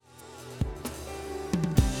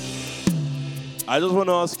I just want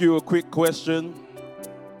to ask you a quick question.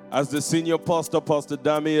 As the senior pastor, Pastor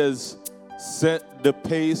Dami, has set the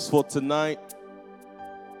pace for tonight.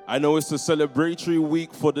 I know it's a celebratory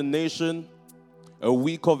week for the nation, a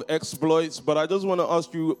week of exploits, but I just want to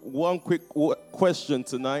ask you one quick question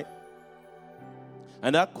tonight.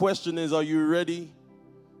 And that question is, are you ready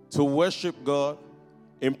to worship God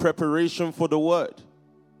in preparation for the word?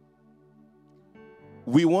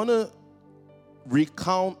 We want to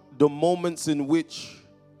recount the moments in which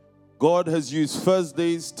God has used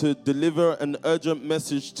Thursdays to deliver an urgent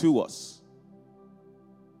message to us.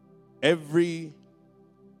 Every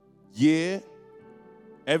year,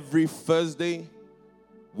 every Thursday,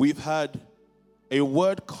 we've had a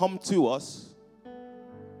word come to us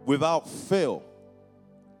without fail.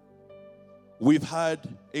 We've had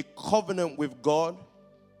a covenant with God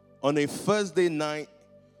on a Thursday night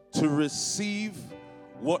to receive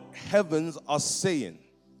what heavens are saying.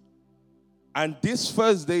 And this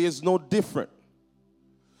Thursday is no different.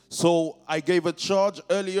 So I gave a charge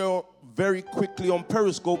earlier very quickly on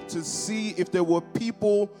Periscope to see if there were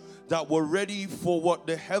people that were ready for what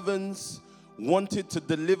the heavens wanted to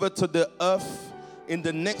deliver to the earth in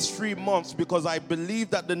the next 3 months, because I believe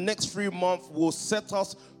that the next 3 months will set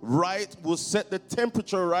us right, will set the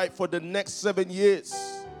temperature right for the next 7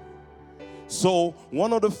 years. So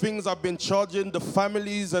one of the things I've been charging the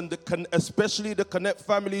families and especially the Connect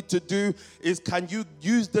family to do is, can you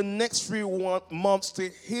use the next 3 months to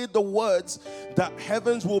hear the words that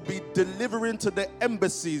heavens will be delivering to the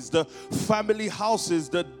embassies, the family houses,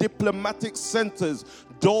 the diplomatic centers,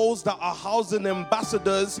 those that are housing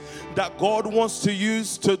ambassadors that God wants to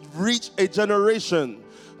use to reach a generation.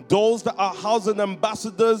 Those that are housing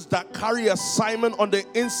ambassadors that carry assignment on the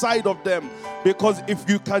inside of them. Because if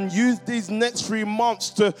you can use these next 3 months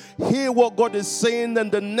to hear what God is saying, then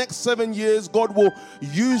the next 7 years, God will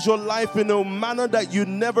use your life in a manner that you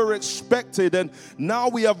never expected. And now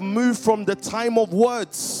we have moved from the time of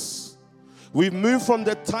words. We've moved from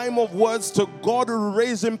the time of words to God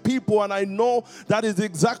raising people, and I know that is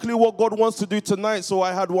exactly what God wants to do tonight. So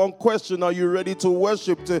I had one question. Are you ready to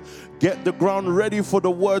worship, to get the ground ready for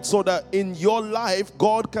the word, so that in your life,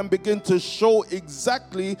 God can begin to show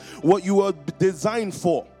exactly what you were designed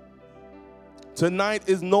for? Tonight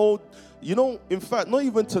is in fact, not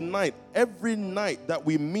even tonight, every night that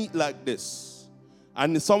we meet like this.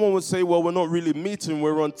 And someone would say, well, we're not really meeting,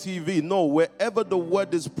 we're on TV. No, wherever the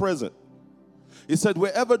word is present. He said,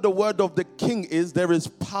 wherever the word of the king is, there is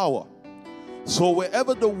power. So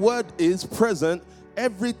wherever the word is present,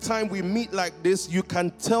 every time we meet like this, you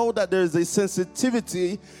can tell that there is a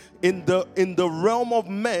sensitivity in the realm of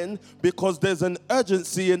men, because there's an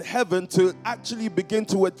urgency in heaven to actually begin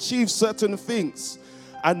to achieve certain things.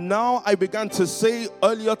 And now I began to say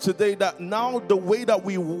earlier today that now the way that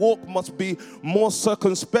we walk must be more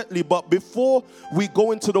circumspectly. But before we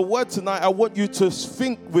go into the word tonight, I want you to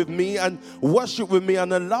think with me and worship with me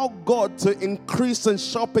and allow God to increase and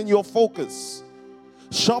sharpen your focus.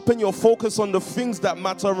 Sharpen your focus on the things that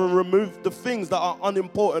matter and remove the things that are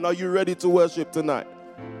unimportant. Are you ready to worship tonight?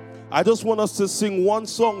 I just want us to sing one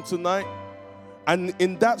song tonight. And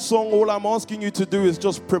in that song, all I'm asking you to do is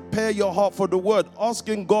just prepare your heart for the word,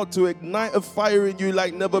 asking God to ignite a fire in you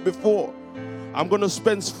like never before. I'm going to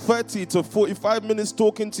spend 30 to 45 minutes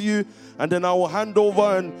talking to you, and then I will hand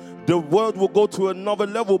over and the word will go to another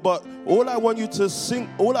level. But all I want you to sing,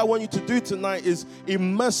 all I want you to do tonight is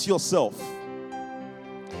immerse yourself.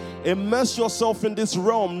 Immerse yourself in this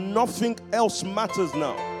realm. Nothing else matters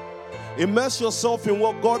now. Immerse yourself in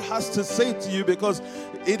what God has to say to you, because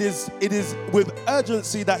it is with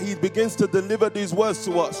urgency that he begins to deliver these words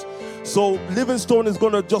to us. So Livingstone is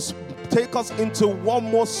going to just take us into one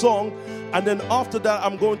more song, and then after that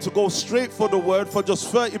I'm going to go straight for the word for just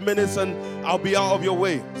 30 minutes and I'll be out of your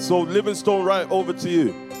way. So Livingstone, right over to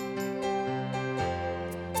you.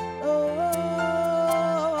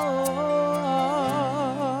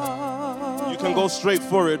 You can go straight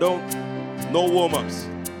for it, no warm-ups.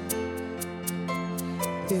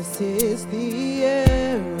 This is the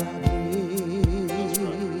air I breathe.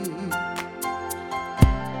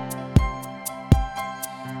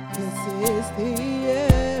 This is the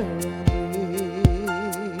air I breathe.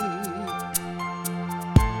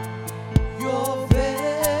 Your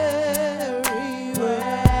very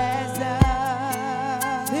presence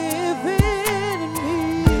living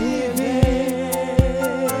in me.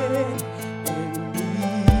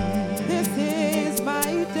 This is my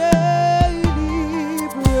daily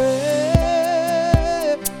bread.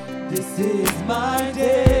 This is my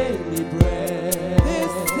daily bread.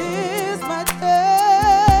 This is my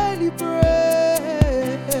daily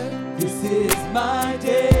bread. This is my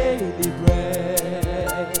daily bread.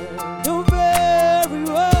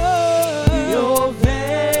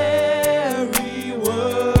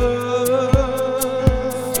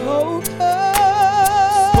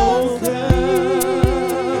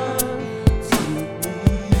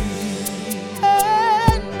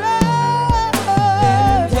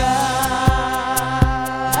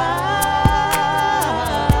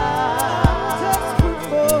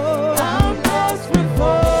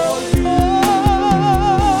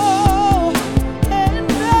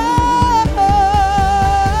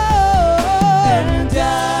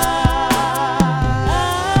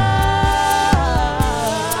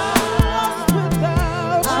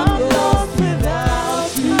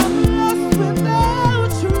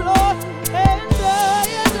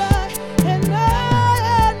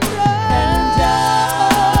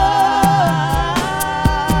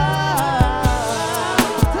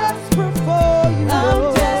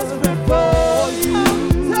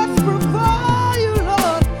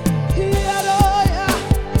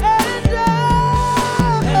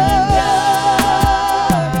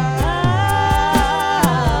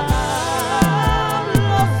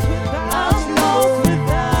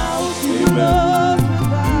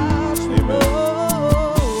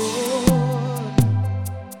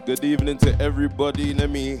 evening to everybody. Let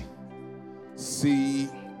me see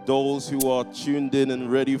those who are tuned in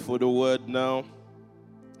and ready for the word now.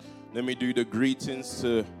 Let me do the greetings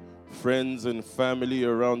to friends and family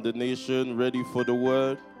around the nation ready for the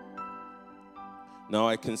word. Now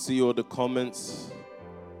I can see all the comments,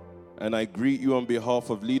 and I greet you on behalf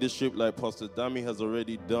of leadership like Pastor Dami has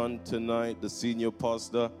already done tonight, the senior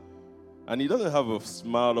pastor. And he doesn't have a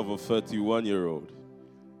smile of a 31-year-old.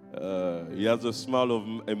 He has a smile of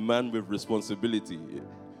a man with responsibility.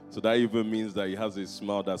 So that even means that he has a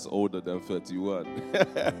smile that's older than 31.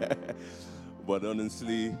 But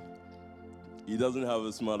honestly, he doesn't have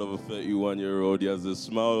a smile of a 31-year-old. He has the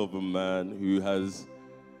smile of a man who has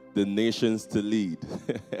the nations to lead.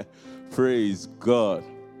 Praise God.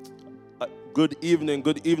 Good evening,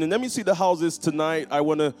 good evening. Let me see the houses tonight. I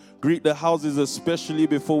want to greet the houses especially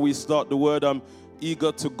before we start the word. I'm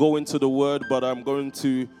eager to go into the word, but I'm going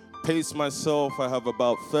to pace myself. I have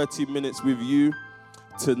about 30 minutes with you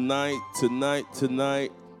tonight.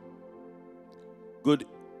 Good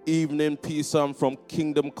evening, peace. I'm from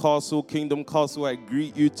Kingdom Castle. Kingdom Castle, I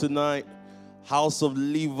greet you tonight. House of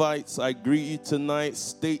Levites, I greet you tonight.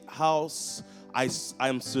 State House,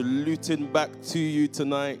 I'm saluting back to you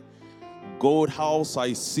tonight. Gold House,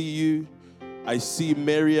 I see you. I see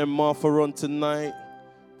Mary and Martha on tonight.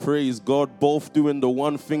 Praise God, both doing the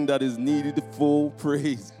one thing that is needed for.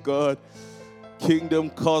 Praise God. Kingdom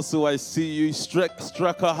Castle, I see you.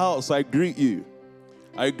 Stracker House, I greet you.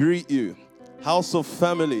 I greet you. House of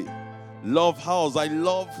Family, Love House, I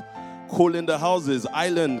love calling the houses.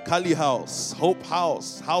 Island, Kali House, Hope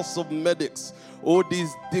House, House of Medics, all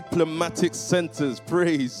these diplomatic centers.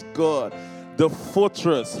 Praise God. The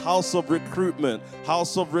Fortress, House of Recruitment,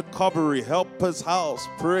 House of Recovery, Helpers House,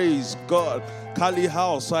 praise God. Kali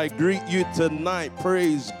House, I greet you tonight,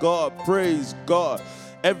 praise God, praise God.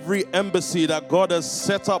 Every embassy that God has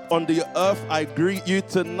set up on the earth, I greet you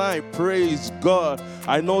tonight, praise God.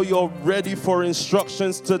 I know you're ready for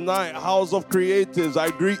instructions tonight. House of Creatives,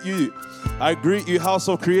 I greet you. I greet you, House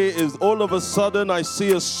of Creatives. All of a sudden, I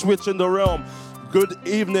see a switch in the realm. Good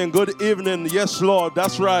evening, good evening. Yes, Lord,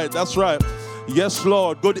 that's right, that's right. Yes,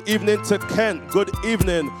 Lord. Good evening to Kent. Good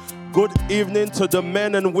evening. Good evening to the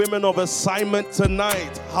men and women of assignment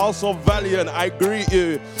tonight. House of Valiant, I greet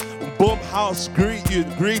you. Boom House, greet you.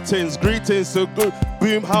 Greetings to good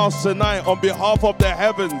Boom House tonight on behalf of the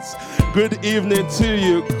heavens. Good evening to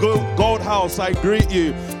you. Good Gold House, I greet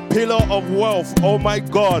you. Pillar of Wealth, oh my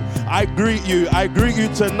God, I greet you. I greet you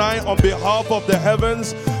tonight on behalf of the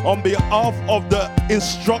heavens, on behalf of the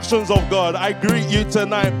instructions of God. I greet you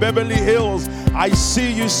tonight. Beverly Hills, I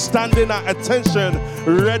see you standing at attention,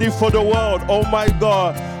 ready for the world. Oh my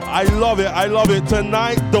God, I love it. I love it.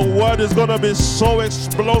 Tonight, the word is going to be so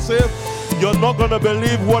explosive. You're not going to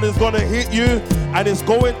believe what is going to hit you, and it's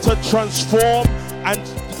going to transform and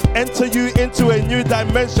enter you into a new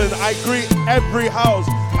dimension. I greet every house.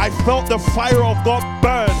 I felt the fire of God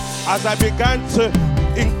burn as I began to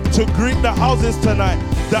greet the houses tonight.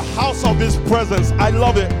 The house of His presence. I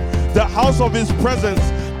love it. The house of His presence.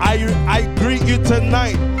 I greet you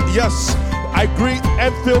tonight. Yes, I greet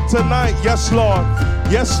Enfield tonight. Yes, Lord.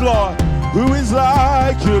 Yes, Lord. Who is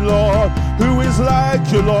like you, Lord? Who is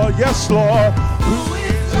like you, Lord? Yes, Lord. Who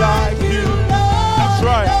is like you, Lord? That's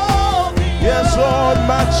right. Yes, Lord,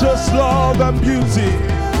 matchless love and beauty.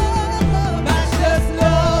 Matchless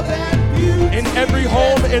love and beauty. In every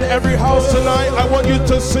home, in every house tonight, I want you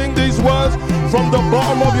to sing these words from the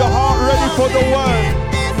bottom of your heart, ready for the word.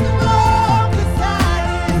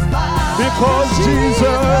 Because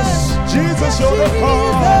Jesus, you're the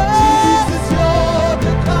cup.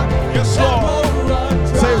 Yes, Lord.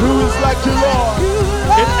 Say, who is like you, Lord?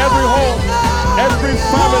 In every home, every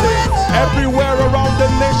family, everywhere around the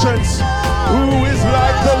nations. Who is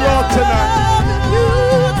like the Lord tonight?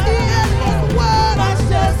 Nothing in this world.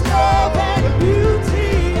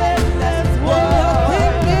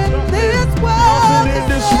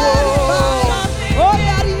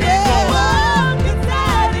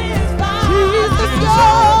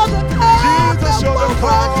 Jesus, you're the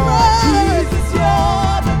cup.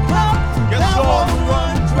 Yes, Lord.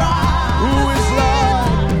 Who is like you, Lord?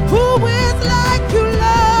 Who is like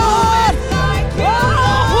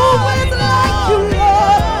you,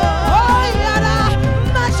 Lord? Oh, yeah,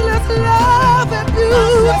 matchless love and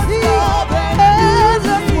beauty in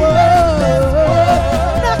this world.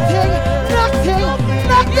 Nothing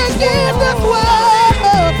in this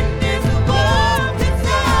world.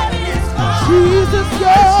 Jesus, I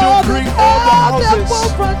still greet all the houses.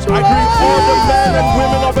 I greet all the men and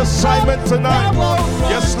women of assignment tonight.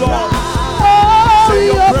 Yes, Lord. Say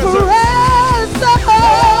your presence.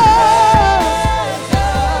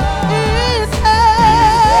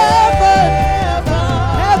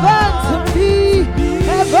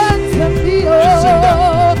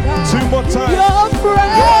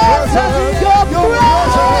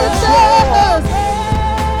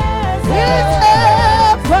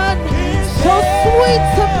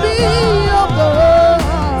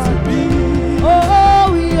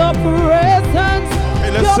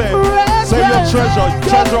 Hey, let's say your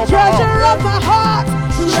treasure of my heart.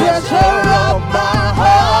 Treasure of my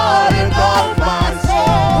heart and of my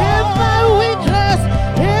soul. In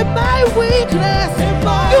my weakness,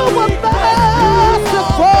 you were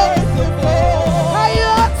merciful.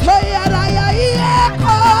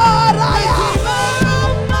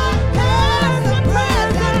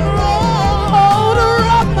 Holder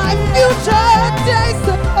of my future days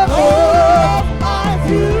to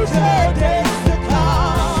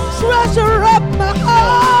come. Treasure of my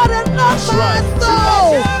heart and of my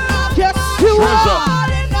soul. Yes, you are.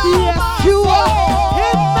 Yes, you are.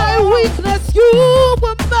 In my weakness, you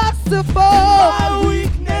were merciful.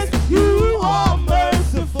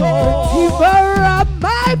 Redeemer of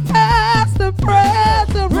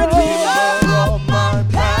my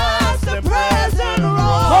past and present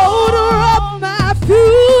holder of my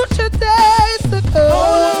future days to come.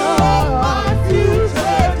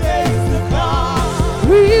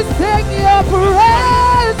 We sing your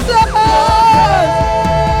praises.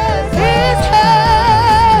 It's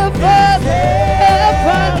heaven,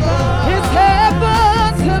 it's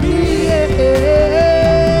heaven to me.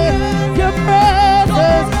 Your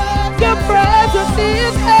presence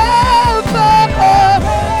is heaven.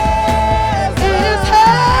 It's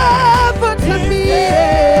heaven to me.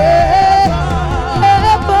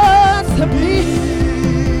 Heaven to me.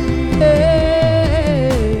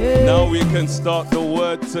 Now we can start the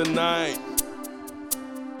word tonight.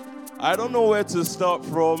 I don't know where to start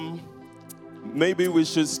from. Maybe we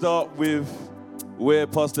should start with where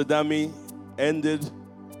Pastor Dami ended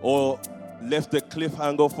or left a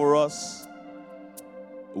cliffhanger for us.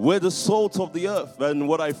 We're the salt of the earth. And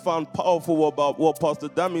what I found powerful about what Pastor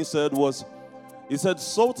Dami said was, he said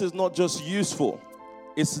salt is not just useful,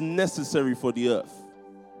 it's necessary for the earth.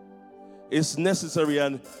 It's necessary.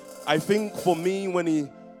 And I think for me, when he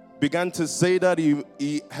began to say that,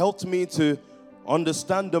 he helped me to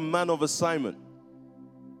understand the man of assignment.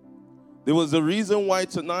 There was a reason why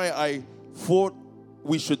tonight I thought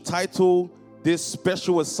we should title this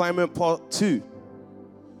special assignment part 2.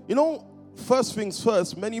 You know, first things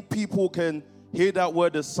first, many people can hear that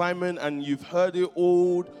word assignment and you've heard it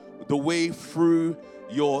all the way through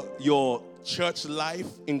your church life,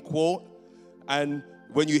 in quote. And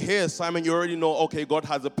when you hear assignment, you already know, okay, God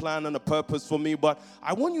has a plan and a purpose for me. But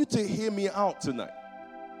I want you to hear me out tonight.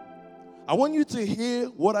 I want you to hear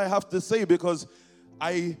what I have to say, because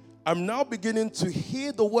I am now beginning to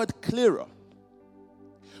hear the word clearer.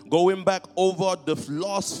 Going back over the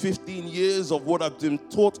last 15 years of what I've been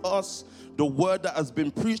taught us, the word that has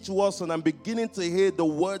been preached to us, and I'm beginning to hear the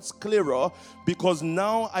words clearer, because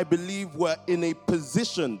now I believe we're in a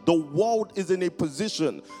position, the world is in a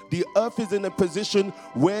position, the earth is in a position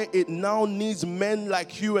where it now needs men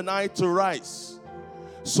like you and I to rise.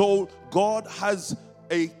 So God has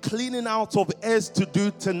a cleaning out of heirs to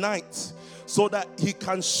do tonight, so that he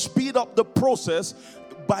can speed up the process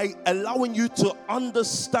by allowing you to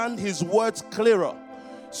understand his words clearer.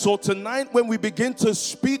 So tonight, when we begin to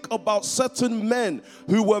speak about certain men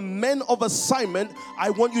who were men of assignment, I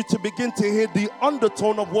want you to begin to hear the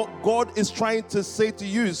undertone of what God is trying to say to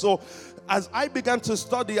you. So as I began to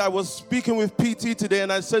study, I was speaking with PT today,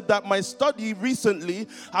 and I said that my study recently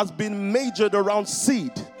has been majored around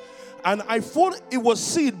seed. And I thought it was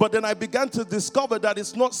seed, but then I began to discover that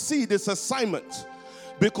it's not seed, it's assignment.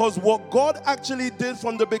 Because what God actually did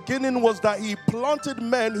from the beginning was that he planted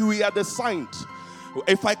men who he had assigned.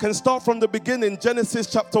 If I can start from the beginning, Genesis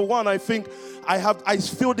chapter 1, I think I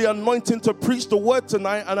feel the anointing to preach the word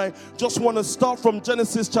tonight, and I just want to start from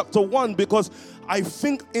Genesis chapter 1, because I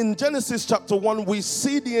think in Genesis chapter 1 we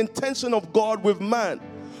see the intention of God with man.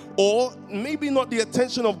 Or maybe not the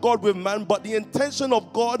intention of God with man, but the intention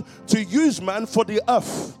of God to use man for the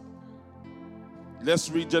earth. Let's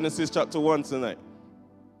read Genesis chapter 1 tonight.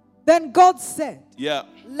 Then God said, Yeah.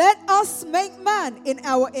 let us make man in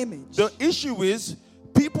our image. The issue is,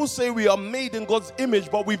 people say we are made in God's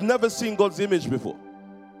image, but we've never seen God's image before.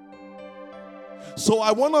 So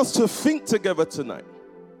I want us to think together tonight.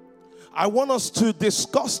 I want us to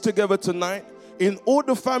discuss together tonight. In all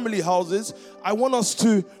the family houses, I want us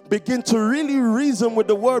to begin to really reason with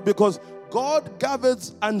the word, because God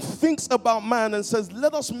gathers and thinks about man and says,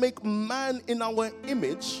 let us make man in our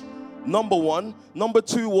image. Number one. Number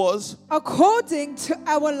two was according to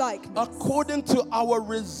our likeness. According to our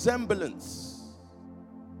resemblance.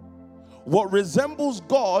 What resembles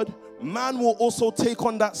God, man will also take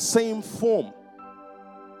on that same form.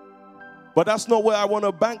 But that's not where I want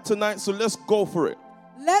to bank tonight, so let's go for it.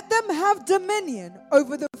 Let them have dominion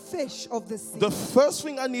over the fish of the sea. The first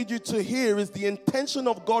thing I need you to hear is the intention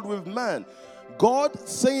of God with man. God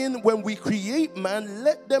saying when we create man,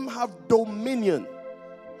 let them have dominion.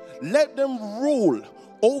 Let them rule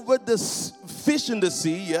over the fish in the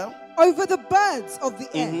sea, yeah? Over the birds of the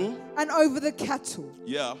air, and over the cattle,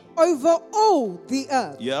 Yeah. over all the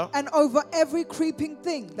earth, Yeah. and over every creeping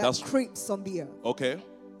thing that That's- creeps on the earth. Okay.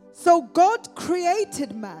 So God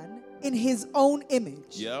created man in his own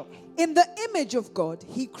image. Yeah. In the image of God,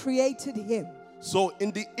 he created him. So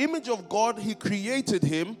in the image of God, he created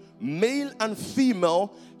him, male and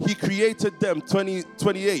female, he created them.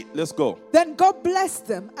 28. Let's go. Then God blessed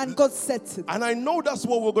them, and God said to them. And I know that's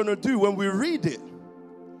what we're going to do when we read it.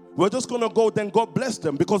 We're just going to go, then God bless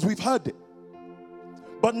them, because we've heard it.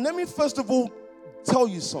 But let me first of all tell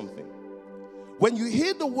you something. When you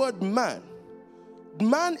hear the word man,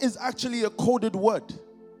 man is actually a coded word.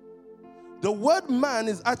 The word man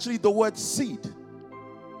is actually the word seed.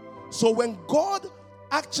 So when God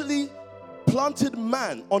actually planted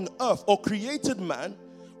man on earth or created man,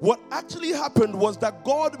 what actually happened was that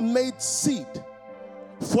God made seed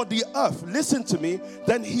for the earth. Listen to me.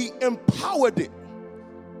 Then he empowered it.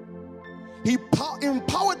 He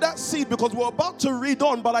empowered that seed, because we're about to read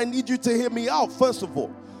on, but I need you to hear me out first of all.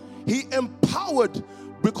 He empowered,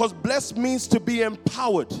 because blessed means to be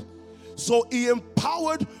empowered. So he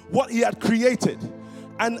empowered what he had created.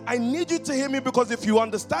 And I need you to hear me, because if you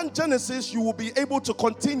understand Genesis, you will be able to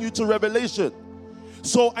continue to Revelation.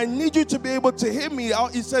 So I need you to be able to hear me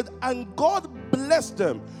out. He said, and God blessed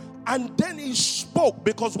them. And then he spoke,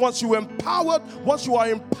 because once you are empowered,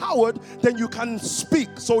 then you can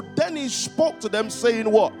speak. So then he spoke to them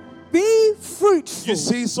saying what? Be fruitful. You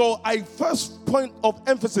see, so I first point of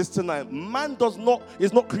emphasis tonight, man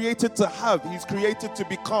is not created to have, he's created to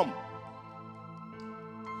become.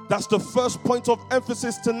 That's the first point of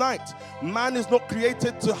emphasis tonight. Man is not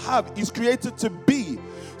created to have, he's created to be.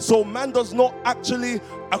 So man does not actually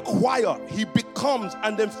acquire, he becomes,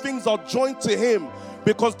 and then things are joined to him.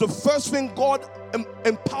 Because the first thing God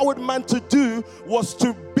empowered man to do was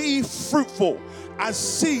to be fruitful. As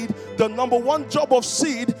seed, the number one job of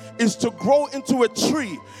seed is to grow into a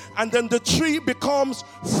tree. And then the tree becomes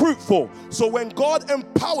fruitful. So when God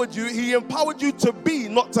empowered you, he empowered you to be,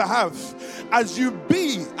 not to have. As you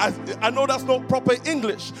be, I know that's not proper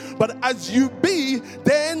English, but as you be,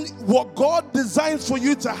 then what God designs for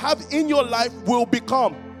you to have in your life will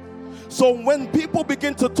become. So when people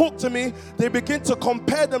begin to talk to me, they begin to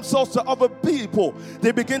compare themselves to other people.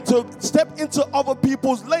 They begin to step into other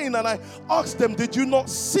people's lane. And I ask them, did you not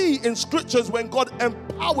see in scriptures when God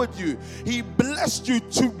empowered you, he blessed you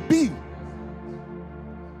to be?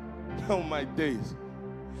 Oh my days.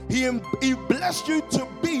 He blessed you to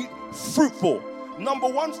be fruitful. Number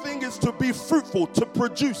one thing is to be fruitful, to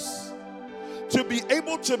produce. To be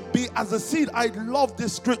able to be as a seed. I love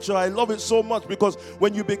this scripture. I love it so much, because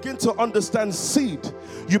when you begin to understand seed,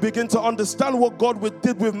 you begin to understand what God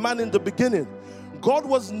did with man in the beginning. God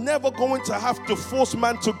was never going to have to force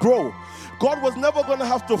man to grow. God was never going to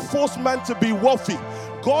have to force man to be wealthy.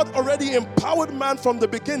 God already empowered man from the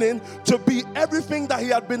beginning to be everything that he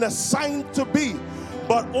had been assigned to be.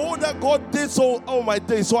 But all that God did, so, oh my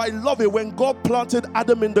days, so I love it when God planted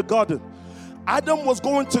Adam in the garden. Adam was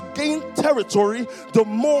going to gain territory the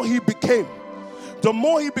more he became. The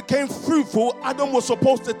more he became fruitful, Adam was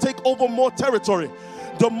supposed to take over more territory.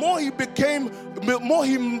 The more he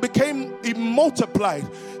multiplied,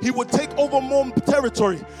 he would take over more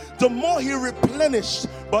territory. The more he replenished.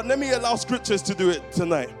 But let me allow scriptures to do it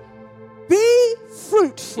tonight. Be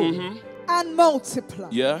fruitful and multiply.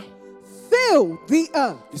 Yeah. Fill the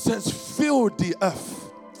earth. It says fill the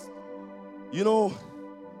earth. You know,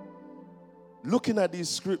 looking at these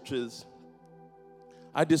scriptures,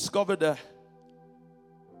 I discovered that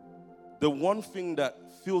the one thing that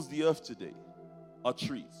fills the earth today are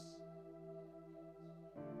trees.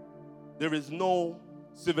 There is no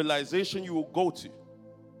civilization you will go to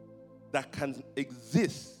that can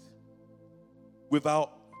exist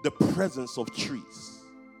without the presence of trees.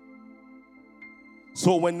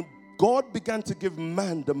 So when God began to give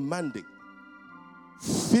man the mandate,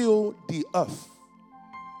 fill the earth,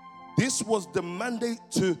 this was the mandate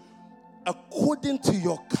to, according to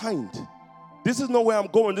your kind. This is not where I'm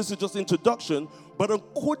going, this is just introduction. But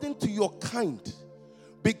according to your kind,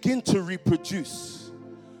 begin to reproduce.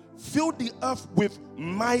 Fill the earth with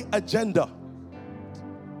my agenda.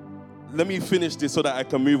 Let me finish this so that I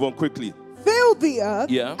can move on quickly. Fill the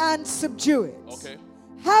earth and subdue it. Okay.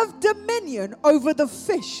 Have dominion over the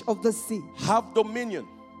fish of the sea. Have dominion.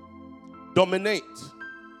 Dominate.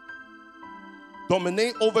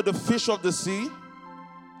 Dominate over the fish of the sea.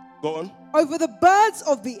 Go on. over the birds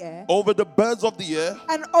of the air, over the birds of the air,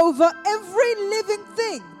 and over every living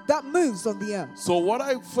thing that moves on the earth. So what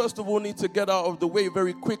I first of all need to get out of the way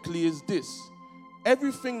very quickly is this.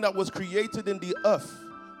 Everything that was created in the earth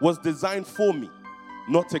was designed for me,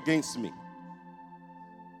 not against me.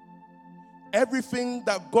 Everything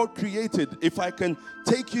that God created, if I can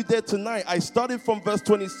take you there tonight, I started from verse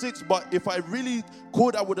 26, but if I really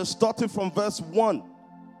could, I would have started from verse 1.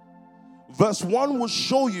 Verse 1 will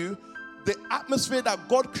show you the atmosphere that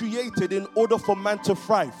God created in order for man to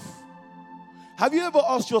thrive. Have you ever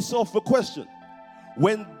asked yourself a question?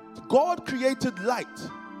 When God created light,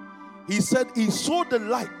 he said he saw the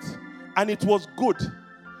light and it was good.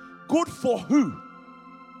 Good for who?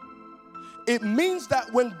 It means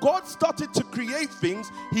that when God started to create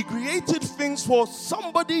things, he created things for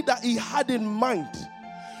somebody that he had in mind.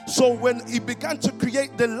 So when he began to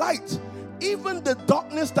create the light, even the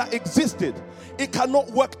darkness that existed, it cannot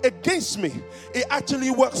work against me. It actually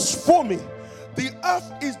works for me. The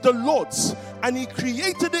earth is the Lord's, and he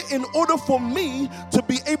created it in order for me to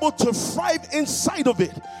be able to thrive inside of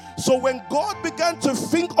it. So when God began to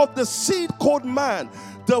think of the seed called man,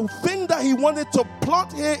 the thing that he wanted to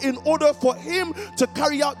plant here in order for him to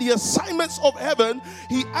carry out the assignments of heaven,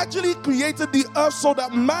 he actually created the earth so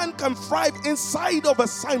that man can thrive inside of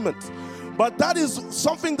assignment. But that is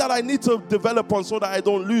something that I need to develop on so that I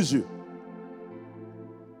don't lose you.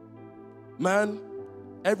 Man,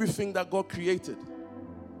 everything that God created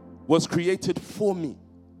was created for me.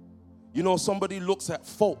 You know, somebody looks at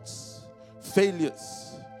faults,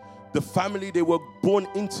 failures, the family they were born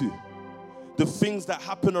into, the things that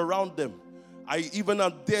happen around them. I even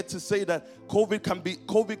dare to say that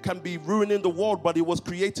COVID can be ruining the world, but it was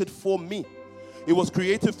created for me. It was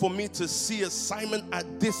created for me to see assignment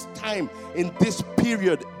at this time, in this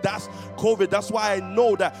period. That's COVID. That's why I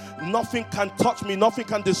know that nothing can touch me, nothing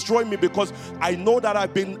can destroy me, because I know that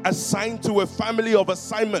I've been assigned to a family of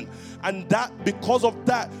assignment. And that, because of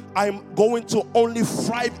that, I'm going to only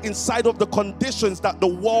thrive inside of the conditions that the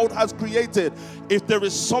world has created. If there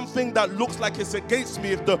is something that looks like it's against me,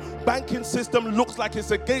 if the banking system looks like it's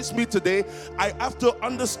against me today, I have to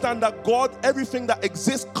understand that God, everything that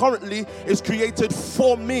exists currently is created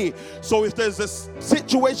for me. So if there's a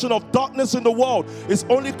situation of darkness in the world, it's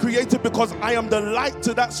only created because I am the light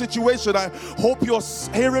to that situation. I hope you're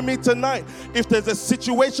hearing me tonight. If there's a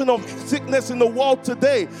situation of sickness in the world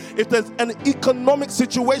today, if there's an economic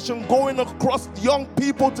situation going across young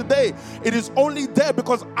people today, it is only there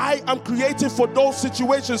because I am created for those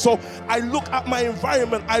situations. So I look at my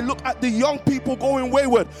environment, I look at the young people going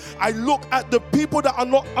wayward, I look at the people that are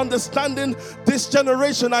not understanding this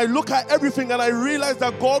generation, I look at everything and I realize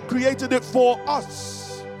that God created it for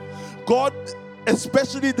us. God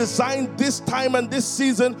especially designed this time and this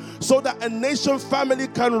season so that a nation family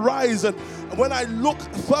can rise. And when I look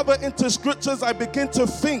further into scriptures, I begin to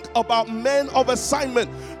think about men of assignment,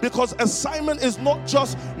 because assignment is not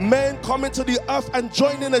just men coming to the earth and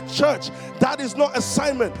joining a church. That is not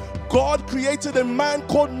assignment. God created a man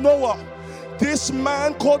called Noah. This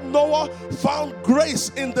man called Noah found grace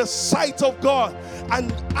in the sight of God.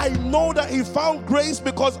 And I know that he found grace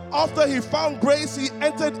because after he found grace, he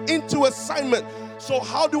entered into assignment. So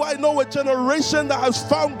how do I know a generation that has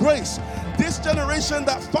found grace? This generation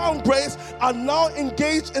that found grace are now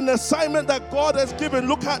engaged in the assignment that God has given.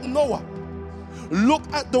 Look at Noah. Look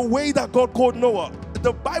at the way that God called Noah.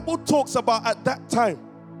 The Bible talks about at that time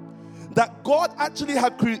that God actually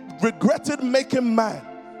had regretted making man.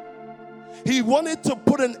 He wanted to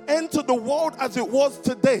put an end to the world as it was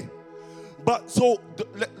today. But so,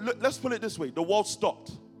 let's put it this way. The world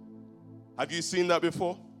stopped. Have you seen that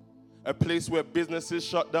before? A place where businesses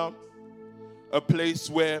shut down. A place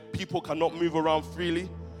where people cannot move around freely.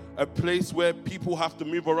 A place where people have to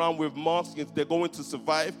move around with masks if they're going to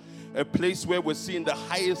survive. A place where we're seeing the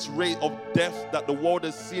highest rate of death that the world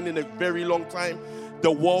has seen in a very long time. The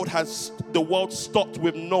world stopped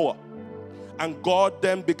with Noah. And God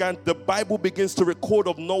then the Bible begins to record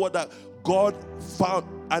of Noah that God found,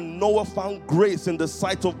 and Noah found grace in the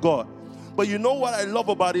sight of God. But you know what I love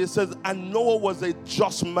about it? It says, and Noah was a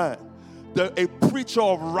just man, a preacher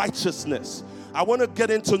of righteousness. I want to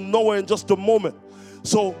get into Noah in just a moment.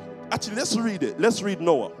 So actually, let's read it. Let's read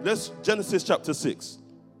Noah. Genesis chapter 6.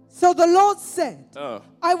 So the Lord said,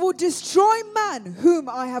 I will destroy man whom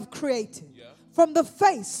I have created. From the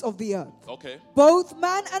face of the earth. Okay. Both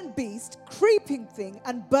man and beast, creeping thing,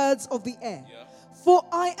 and birds of the air. Yeah. For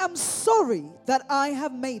I am sorry that I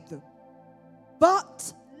have made them.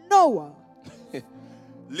 But Noah.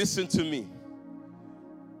 Listen to me.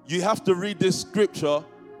 You have to read this scripture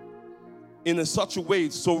in such a way.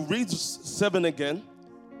 So read 7 again.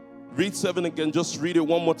 Read 7 again. Just read it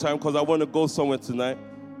one more time because I want to go somewhere tonight.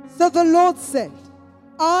 So the Lord said,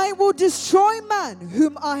 I will destroy man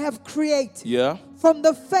whom I have created Yeah. from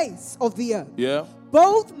the face of the earth. Yeah.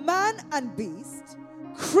 Both man and beast,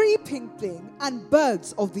 creeping thing and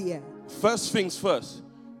birds of the air. First things first.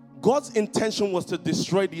 God's intention was to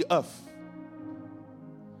destroy the earth.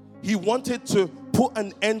 He wanted to put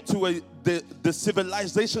an end to the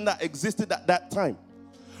civilization that existed at that time.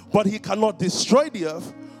 But he cannot destroy the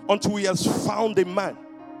earth until he has found a man.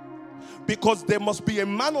 Because there must be a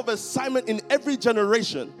man of assignment in every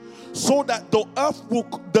generation so that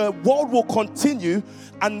the world will continue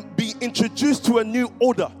and be introduced to a new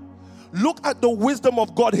order. Look at the wisdom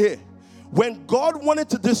of God here. When God wanted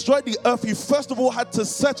to destroy the earth, he first of all had to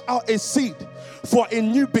search out a seed for a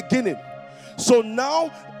new beginning. So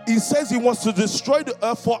now he says he wants to destroy the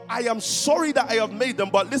earth, for I am sorry that I have made them.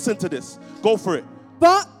 But listen to this. Go for it.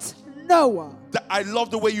 But Noah. I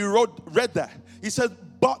love the way you read that. He said,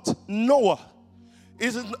 but Noah.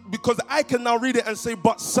 Because I can now read it and say,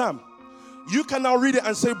 but Sam. You can now read it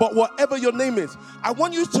and say, but whatever your name is. I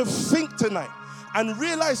want you to think tonight and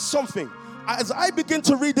realize something. As I begin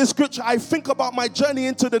to read this scripture, I think about my journey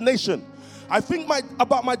into the nation. I think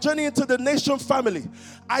about my journey into the nation family.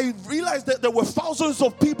 I realized that there were thousands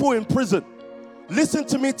of people in prison. Listen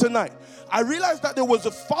to me tonight. I realized that there was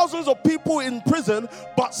thousands of people in prison,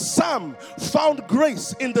 but Sam found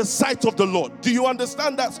grace in the sight of the Lord. Do you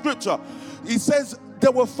understand that scripture? He says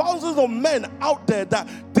there were thousands of men out there that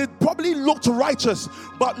they probably looked righteous,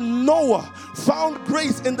 but Noah found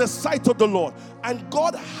grace in the sight of the Lord. And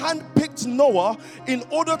God handpicked Noah in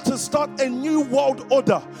order to start a new world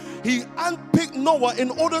order. He handpicked Noah in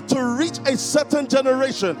order to reach a certain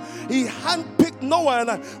generation. He handpicked Noah, and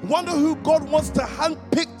I wonder who God wants to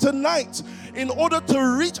handpick tonight in order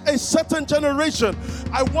to reach a certain generation.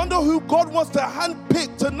 I wonder who God wants to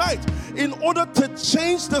handpick tonight in order to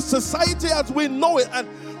change the society as we know it. And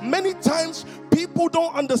many times people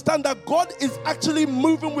don't understand that God is actually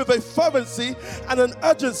moving with a fervency and an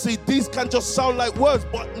urgency. These can just sound like words,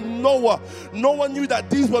 but Noah knew that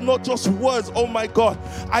these were not just words. Oh my God.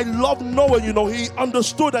 I love Noah. He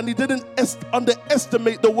understood and he didn't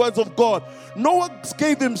underestimate the words of God. Noah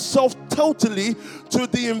gave himself totally to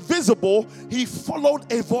the invisible. He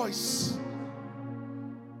followed a voice.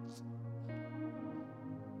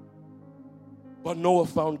 But Noah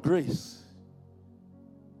found grace.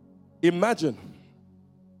 Imagine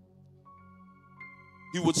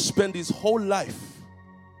he would spend his whole life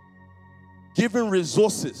giving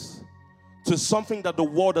resources to something that the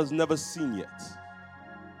world has never seen yet.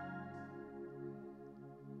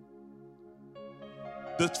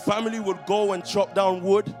 The family would go and chop down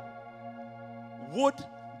wood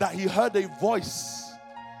that he heard a voice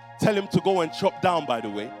tell him to go and chop down, by the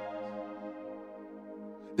way.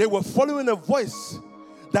 They were following a voice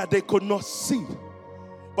that they could not see.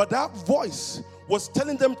 But that voice was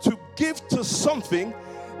telling them to give to something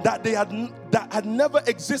that had never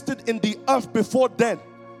existed in the earth before then.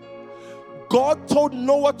 God told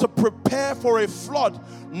Noah to prepare for a flood.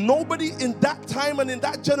 Nobody in that time and in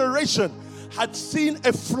that generation had seen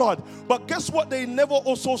a flood. But guess what they never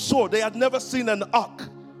also saw? They had never seen an ark.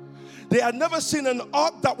 They had never seen an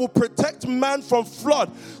ark that will protect man from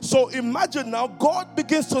flood. So imagine now, God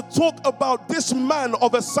begins to talk about this man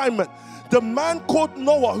of assignment. The man called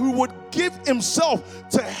Noah, who would give himself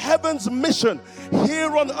to heaven's mission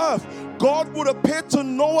here on earth. God would appear to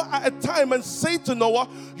Noah at a time and say to Noah,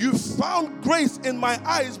 you found grace in my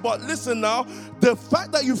eyes, but listen now, the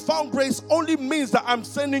fact that you found grace only means that I'm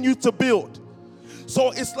sending you to build.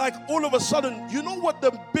 So it's like all of a sudden, you know what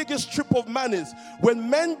the biggest trip of man is? When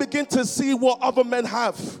men begin to see what other men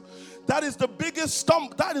have. That is the biggest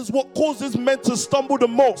stumble. That is what causes men to stumble the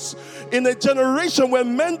most. In a generation where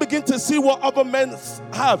men begin to see what other men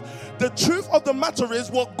have. The truth of the matter is,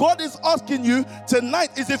 what God is asking you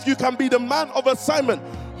tonight is if you can be the man of assignment.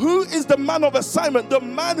 Who is the man of assignment? The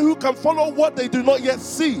man who can follow what they do not yet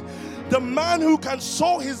see. The man who can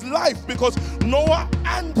sow his life, because Noah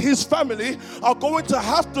and his family are going to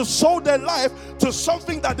have to sow their life to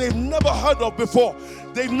something that they've never heard of before.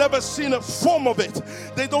 They've never seen a form of it.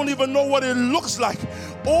 They don't even know what it looks like.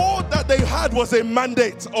 All that they had was a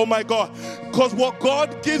mandate. Oh my God. Because what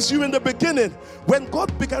God gives you in the beginning, when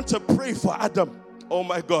God began to pray for Adam, oh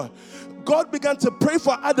my God. God began to pray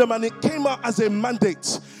for Adam and it came out as a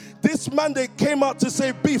mandate. This man, they came out to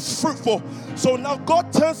say, be fruitful. So now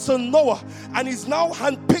God turns to Noah, and he's now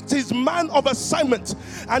handpicked his man of assignment.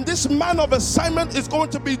 And this man of assignment is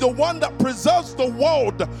going to be the one that preserves the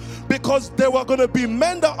world, because there were going to be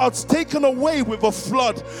men that are taken away with a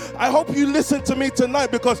flood. I hope you listen to me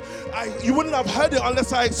tonight, because you wouldn't have heard it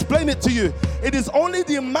unless I explain it to you. It is only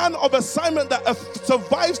the man of assignment that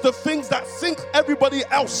survives the things that sink everybody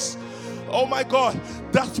else. Oh my God.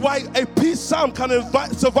 That's why a peace psalm can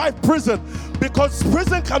survive prison, because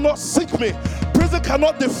prison cannot sink me. Prison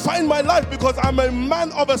cannot define my life, because I'm a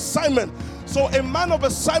man of assignment. So a man of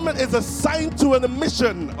assignment is assigned to a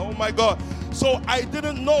mission. Oh my God. So I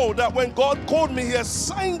didn't know that when God called me, he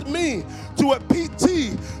assigned me to a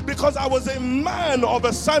PT because I was a man of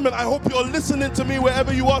assignment. I hope you're listening to me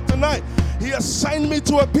wherever you are tonight. He assigned me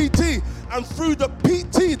to a PT. And through the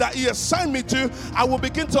PT that he assigned me to, I will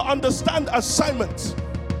begin to understand assignment.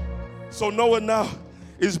 So Noah now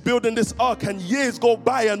is building this ark, and years go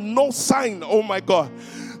by and no sign, oh my God,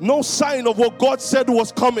 no sign of what God said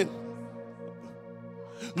was coming.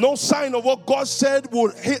 No sign of what God said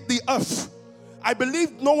would hit the earth. I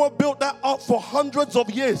believe Noah built that ark for hundreds of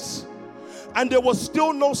years, and there was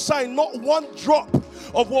still no sign, not one drop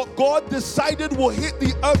of what God decided will hit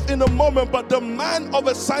the earth in a moment. But the man of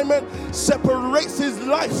assignment separates his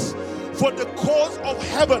life for the cause of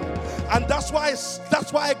heaven. And that's why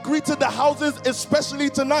I greeted the houses, especially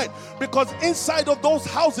tonight, because inside of those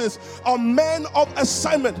houses are men of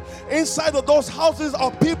assignment. Inside of those houses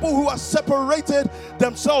are people who are separated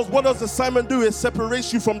themselves. What does assignment do? It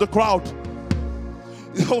separates you from the crowd.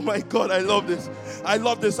 Oh my God, I love this. I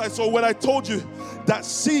love this. So when I told you that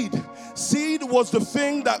seed was the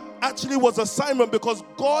thing that actually was assignment, because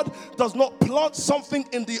God does not plant something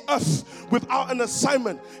in the earth without an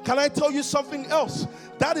assignment. Can I tell you something else?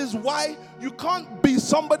 That is why you can't be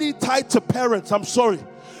somebody tied to parents. I'm sorry.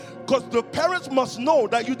 Because the parents must know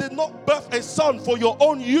that you did not birth a son for your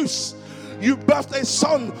own use. You birthed a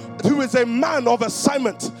son who is a man of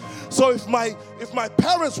assignment. So if my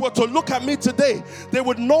parents were to look at me today, they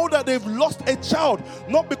would know that they've lost a child,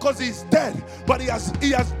 not because he's dead, but he has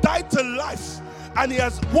died to life, and he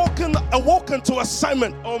has awoken to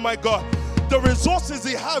assignment. Oh my God. The resources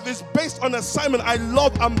he have is based on assignment. I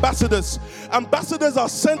love ambassadors. Ambassadors are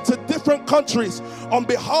sent to different countries on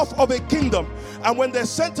behalf of a kingdom. And when they're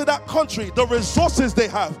sent to that country, the resources they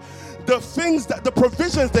have, the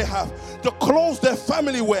provisions they have, the clothes their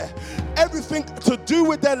family wear, everything to do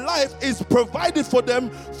with their life is provided for them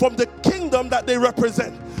from the kingdom that they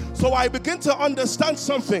represent. So I begin to understand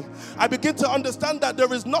something. I begin to understand that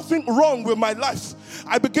there is nothing wrong with my life.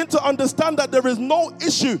 I begin to understand that there is no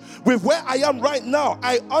issue with where I am right now.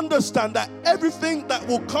 I understand that everything that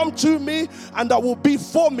will come to me and that will be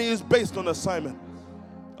for me is based on assignment.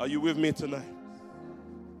 Are you with me tonight?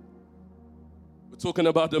 We're talking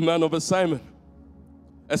about the man of assignment.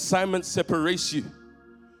 Assignment separates you.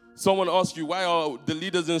 Someone asked you, why are the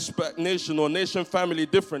leaders in Nation or Nation family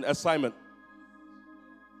different? Assignment.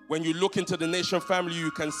 When you look into the Nation family,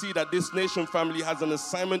 you can see that this Nation family has an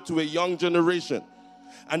assignment to a young generation.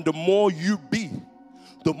 And the more you be,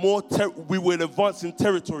 the more we will advance in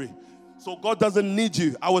territory. So God doesn't need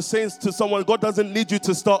you. I was saying to someone, God doesn't need you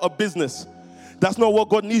to start a business. That's not what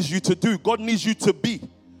God needs you to do. God needs you to be.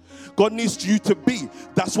 God needs you to be.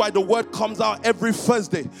 That's why the word comes out every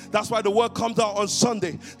Thursday. That's why the word comes out on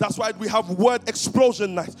Sunday. That's why we have word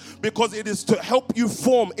explosion nights, because it is to help you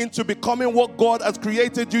form into becoming what God has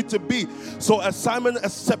created you to be. So assignment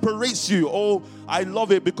separates you. Oh, I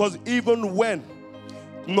love it, because even when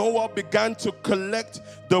Noah began to collect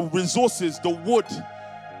the resources, the wood,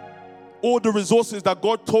 all the resources that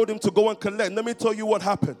God told him to go and collect, let me tell you what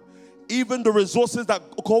happened. Even the resources that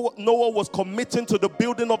Noah was committing to the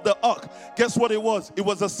building of the ark, guess what it was? It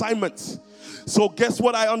was assignments. So guess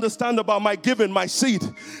what I understand about my giving, my seed?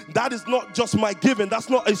 That is not just my giving. That's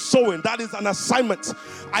not a sowing. That is an assignment.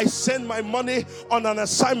 I send my money on an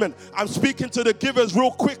assignment. I'm speaking to the givers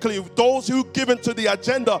real quickly. Those who give into the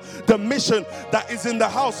agenda, the mission that is in the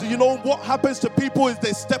house. You know what happens to people is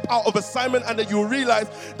they step out of assignment, and then you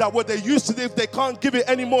realize that what they used to do, they can't give it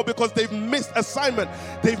anymore because they've missed assignment.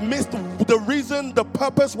 They've missed the reason, the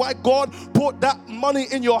purpose why God put that money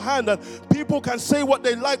in your hand. And people can say what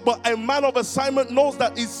they like, but a man of assignment knows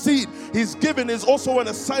that his seed, his giving is also an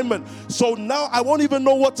assignment. So now I won't even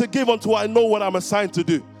know what to give until I know what I'm assigned to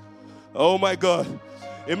do. Oh my God.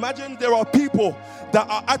 Imagine there are people that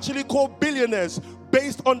are actually called billionaires.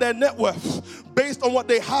 based on their net worth, based on what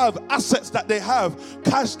they have, assets that they have,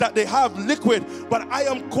 cash that they have, liquid. But I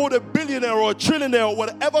am called a billionaire or a trillionaire or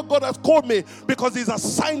whatever God has called me, because He's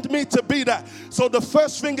assigned me to be that. So the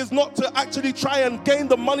first thing is not to actually try and gain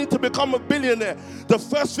the money to become a billionaire. The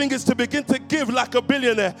first thing is to begin to give like a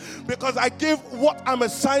billionaire, because I give what I'm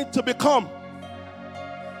assigned to become.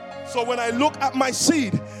 So when I look at my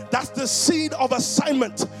seed, that's the seed of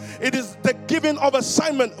assignment. It is the giving of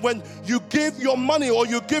assignment. When you give your money or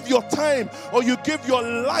you give your time or you give your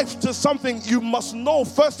life to something, you must know,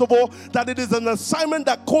 first of all, that it is an assignment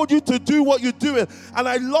that called you to do what you're doing. And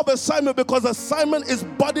I love assignment because assignment is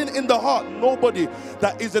budding in the heart. Nobody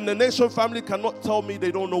that is in the Nation family cannot tell me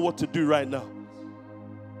they don't know what to do right now.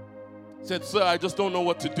 Said, sir, I just don't know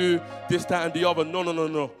what to do, this, that, and the other.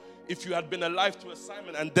 No. If you had been alive to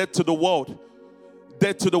assignment and dead to the world,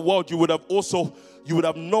 you would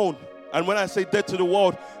have known. And when I say dead to the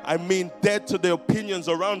world, I mean dead to the opinions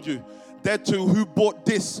around you. Dead to who bought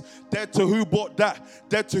this, dead to who bought that,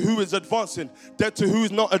 dead to who is advancing, dead to who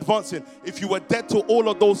is not advancing. If you were dead to all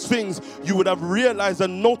of those things, you would have realized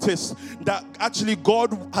and noticed that actually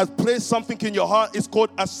God has placed something in your heart. It's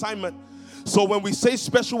called assignment. So when we say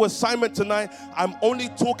special assignment tonight, I'm only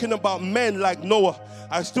talking about men like Noah.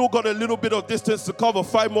 I still got a little bit of distance to cover,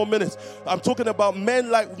 5 more minutes. I'm talking about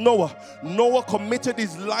men like Noah. Noah committed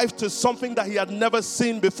his life to something that he had never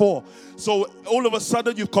seen before. So all of a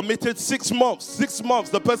sudden you've committed 6 months. 6 months,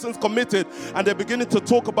 the person's committed, and they're beginning to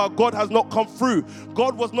talk about God has not come through.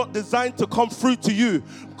 God was not designed to come through to you.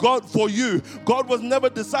 God for you. God was never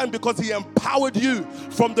designed, because He empowered you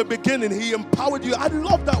from the beginning. He empowered you. I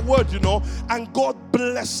love that word, and God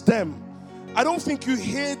blessed them. I don't think you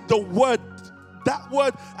hear the word, that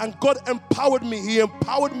word, and God empowered me. He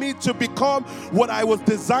empowered me to become what I was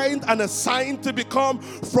designed and assigned to become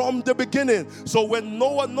from the beginning. So when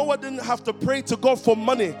Noah didn't have to pray to God for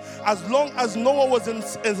money. As long as Noah was in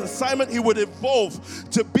his assignment, he would evolve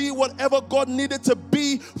to be whatever God needed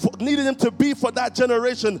him to be for that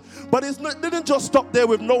generation. But it didn't just stop there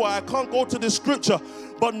with Noah. I can't go to the scripture.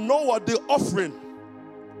 But Noah the offering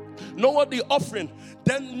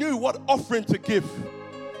then knew what offering to give.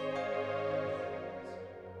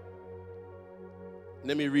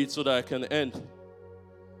 Let me read so that I can end.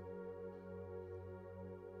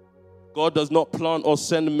 God does not plant or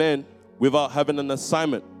send men without having an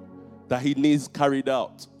assignment that He needs carried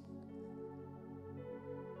out.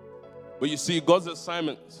 But you see, God's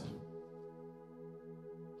assignments,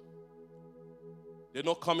 they're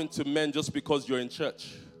not coming to men just because you're in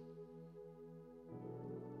church.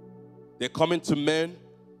 They're coming to men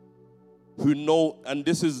who know, and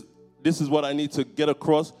this is what I need to get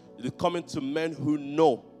across. They're coming to men who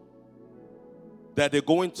know that they're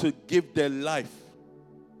going to give their life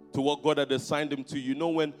to what God had assigned them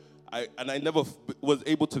to. When I never was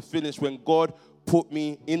able to finish, when God put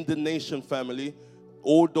me in the Nation family,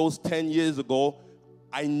 all those 10 years ago,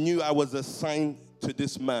 I knew I was assigned to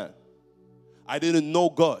this man. I didn't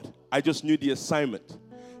know God. I just knew the assignment.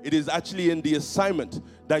 It is actually in the assignment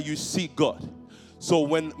that you see God. So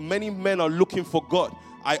when many men are looking for God,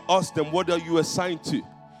 I ask them, what are you assigned to?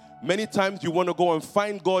 Many times you want to go and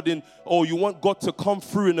find God you want God to come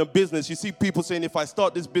through in a business. You see people saying, if I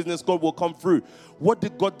start this business, God will come through. What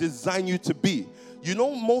did God design you to be?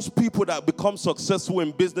 Most people that become successful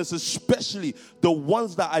in business, especially the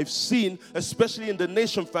ones that I've seen, especially in the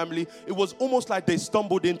Nation family, it was almost like they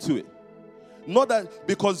stumbled into it. Not that,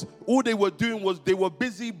 because all they were doing was they were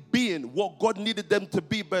busy being what God needed them to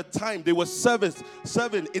be by time. They were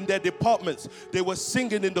serving in their departments. They were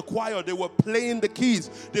singing in the choir. They were playing the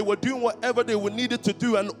keys. They were doing whatever they were needed to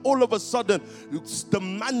do. And all of a sudden, the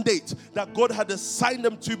mandate that God had assigned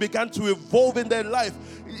them to began to evolve in their life.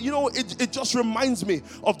 It just reminds me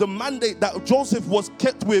of the mandate that Joseph was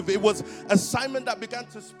kept with. It was assignment that began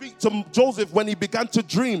to speak to Joseph when he began to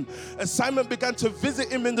dream. Assignment began to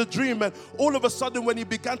visit him in the dream, and all of a sudden when he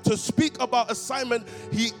began to speak about assignment,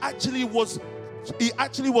 he actually was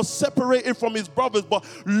separated from his brothers. But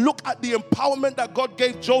look at the empowerment that God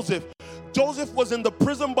gave Joseph. Joseph was in the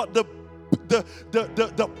prison, but the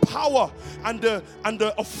power and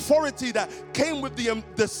the authority that came with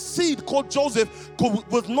the seed called Joseph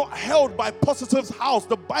was not held by Potiphar's house.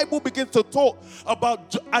 The Bible begins to talk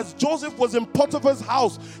about, as Joseph was in Potiphar's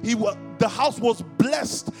house, the house was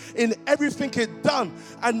blessed in everything he'd done.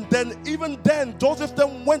 And then Joseph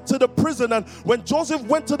then went to the prison. And when Joseph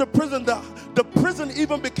went to the prison, the prison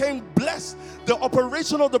even became blessed. The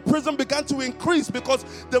operation of the prison began to increase, because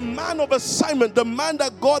the man of assignment, the man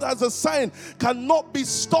that God has assigned, cannot be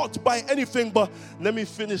stopped by anything. But let me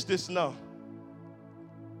finish this now.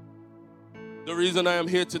 The reason I am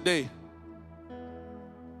here today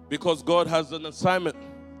Because God has an assignment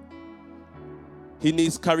He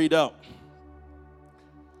needs carried out.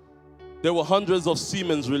 There were hundreds of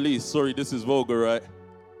Siemens released. Sorry, this is vulgar, right?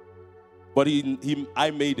 But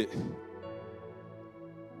I made it.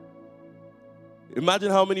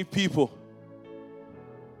 Imagine how many people,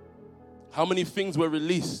 how many things were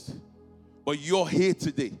released, but you're here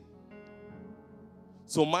today.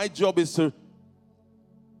 So my job is to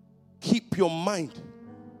keep your mind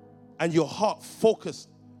and your heart focused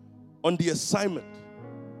on the assignment.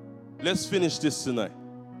 Let's finish this tonight.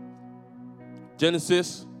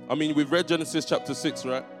 We've read Genesis chapter 6,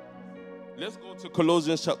 right? Let's go to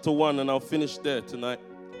Colossians chapter 1 and I'll finish there tonight.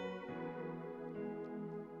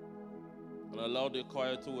 And allow the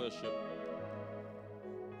choir to worship.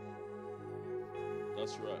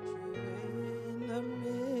 That's right.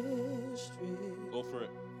 Go for it.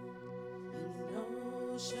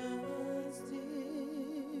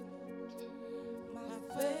 My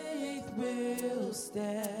faith will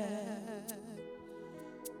stand.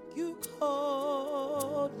 You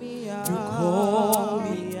called me out. You called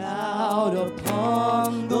me out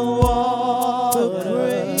upon the water. The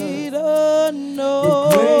great unknown.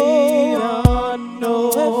 The great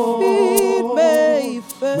unknown.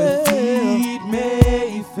 Where feet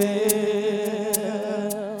may fail.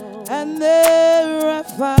 And there I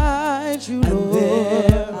find you, Lord.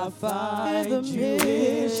 There I find you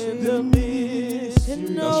in the mystery.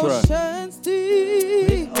 In oceans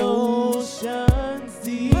deep. In oceans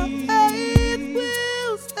deep.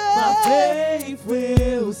 Faith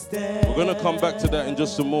will stand. We're going to come back to that in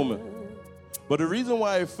just a moment. But the reason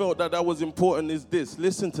why I felt that was important is this.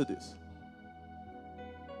 Listen to this.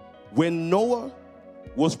 When Noah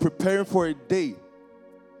was preparing for a day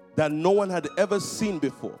that no one had ever seen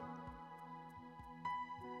before,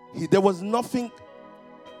 there was nothing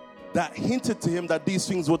that hinted to him that these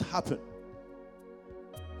things would happen.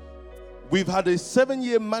 We've had a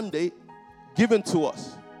 7-year mandate given to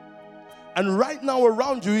us. And right now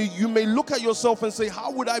around you, you may look at yourself and say,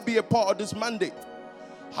 how would I be a part of this mandate?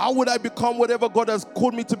 How would I become whatever God has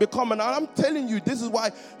called me to become? And I'm telling you, this is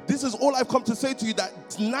all I've come to say to you,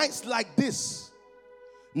 that nights like this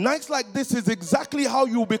is exactly how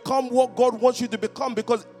you become what God wants you to become.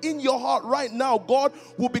 Because in your heart right now, God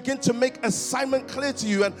will begin to make assignment clear to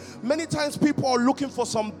you. And many times people are looking for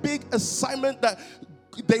some big assignment that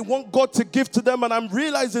they want God to give to them. And I'm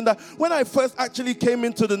realizing that when I first actually came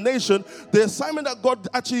into the nation, the assignment that God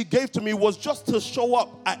actually gave to me was just to show up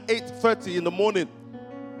at 8:30 in the morning.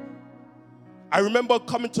 I remember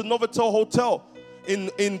coming to Novotel Hotel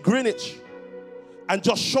in Greenwich and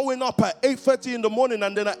just showing up at 8:30 in the morning,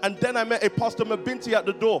 and then I met a Pastor Mabinti at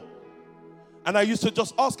the door. And I used to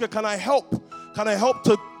just ask her, can I help? Can I help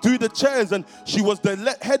to do the chairs? And she was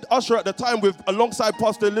the head usher at the time alongside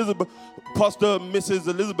Pastor Mrs.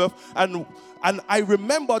 Elizabeth. And I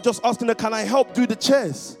remember just asking her, can I help do the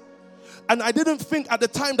chairs? And I didn't think at the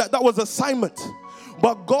time that was assignment.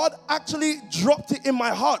 But God actually dropped it in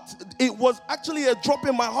my heart. It was actually a drop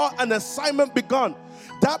in my heart, and assignment began.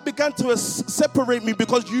 That began to separate me,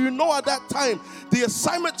 because at that time, the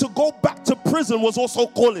assignment to go back to prison was also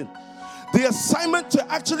calling. The assignment to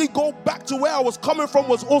actually go back to where I was coming from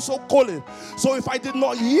was also calling. So if I did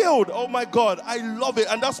not yield, oh my God, I love it.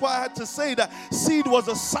 And that's why I had to say that seed was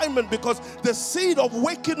assignment, because the seed of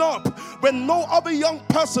waking up when no other young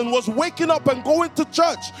person was waking up and going to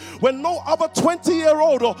church, when no other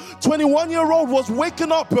 20-year-old or 21-year-old was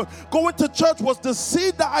waking up going to church, was the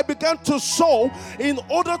seed that I began to sow in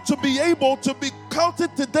order to be able to be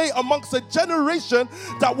counted today amongst a generation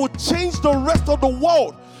that would change the rest of the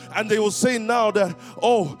world. And they will say now that,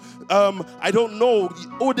 I don't know,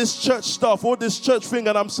 all this church stuff, all this church thing.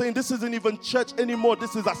 And I'm saying this isn't even church anymore.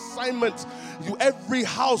 This is assignment. Every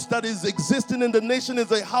house that is existing in the nation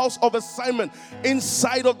is a house of assignment.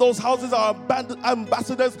 Inside of those houses are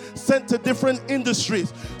ambassadors sent to different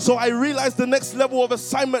industries. So I realized the next level of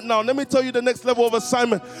assignment now. Let me tell you the next level of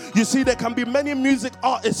assignment. You see, there can be many music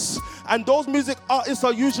artists. And those music artists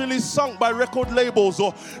are usually sung by record labels,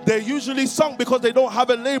 or they're usually sung because they don't have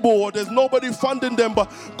a label, or there's nobody funding them.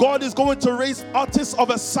 But God is going to raise artists of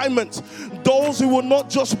assignment. Those who will not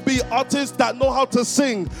just be artists that know how to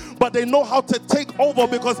sing, but they know how to take over,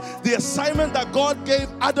 because the assignment that God gave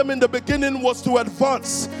Adam in the beginning was to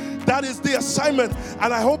advance. That is the assignment.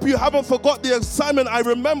 And I hope you haven't forgot the assignment. I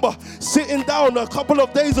remember sitting down a couple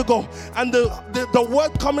of days ago, and the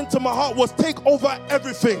word coming to my heart was take over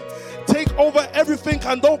everything. take over everything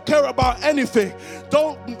and don't care about anything.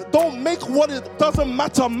 Don't make what it doesn't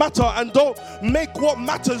matter matter, and don't make what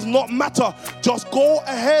matters not matter. Just go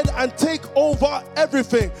ahead and take over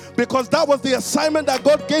everything, because that was the assignment that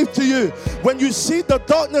God gave to you. When you see the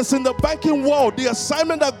darkness in the banking world, the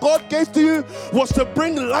assignment that God gave to you was to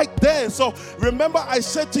bring light there. So remember, I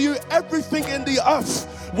said to you, everything in the earth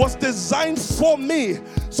was designed for me.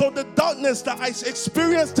 So the darkness that I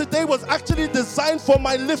experienced today was actually designed for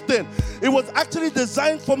my lifting. It was actually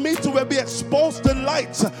designed for me to be exposed to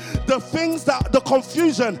light. The things the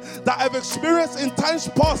confusion that I've experienced in times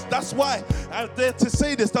past, that's why I dare to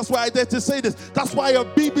say this. That's why a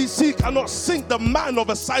BBC cannot sink the man of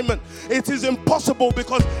assignment. It is impossible,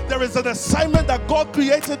 because there is an assignment that God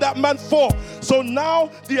created that man for. So now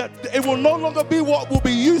it will no longer be what will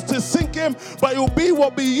be used to sink him, but it will be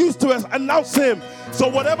what will be used to announce him. So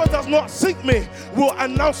whatever does not sink me will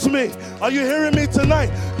announce me. Are you hearing me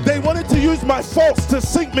tonight? They wanted to use my faults to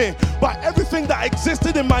sink me, but everything that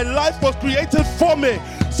existed in my life was created for me.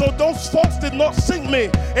 So those faults did not sink me.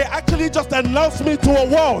 It actually just announced me to a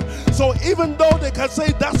world. So even though they can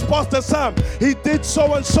say, that's Pastor Sam, he did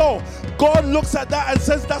so and so, God looks at that and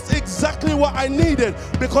says, that's exactly what I needed,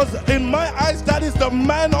 because in my eyes, that is the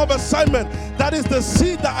man of assignment. That is the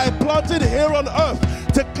seed that I planted here on earth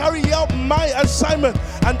to carry out my assignment.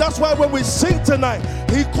 And that's why when we sing tonight,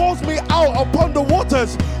 he calls me out upon the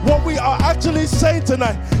waters. What we are actually saying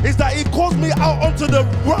tonight is that he calls me out onto the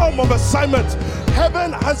realm of assignment.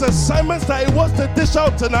 Heaven has assignments that it wants to dish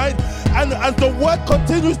out tonight. And as the word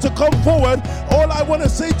continues to come forward, all I want to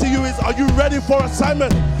say to you is, are you ready for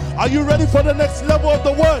assignment? Are you ready for the next level of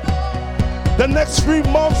the word? The next 3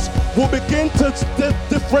 months will begin to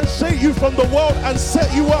differentiate you from the world and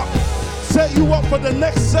set you up for the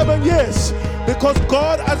next 7 years, because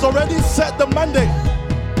God has already set the mandate.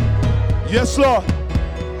 Yes, Lord.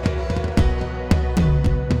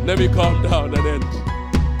 Let me calm down and end.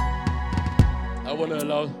 I want to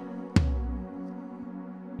allow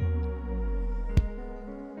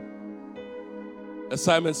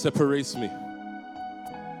assignment separates me.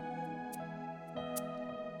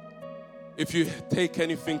 If you take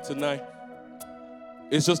anything tonight,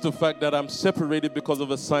 it's just the fact that I'm separated because of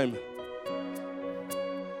assignment.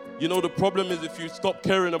 You know, the problem is if you stop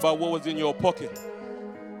caring about what was in your pocket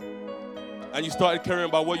and you started caring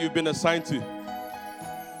about what you've been assigned to,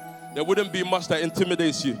 there wouldn't be much that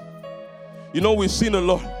intimidates you. You know, we've seen a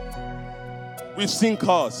lot. We've seen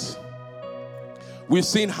cars. We've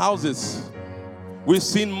seen houses. We've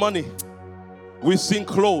seen money. We've seen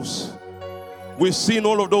clothes. We've seen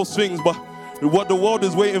all of those things, but what the world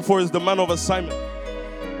is waiting for is the man of assignment.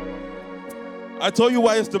 I tell you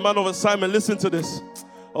why it's the man of assignment. Listen to this.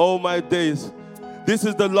 Oh my days. This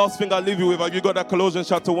is the last thing I'll leave you with. Have you got that Colossians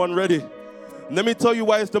chapter 1 ready? Let me tell you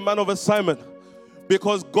why it's the man of assignment.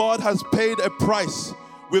 Because God has paid a price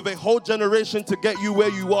with a whole generation to get you where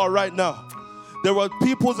you are right now. There are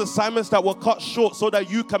people's assignments that were cut short so that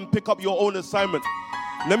you can pick up your own assignment.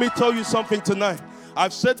 Let me tell you something tonight.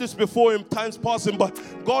 I've said this before in times passing, but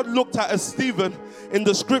God looked at Stephen in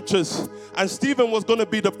the scriptures, and Stephen was going to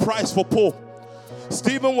be the price for Paul.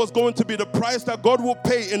 Stephen was going to be the price that God will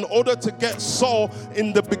pay in order to get Saul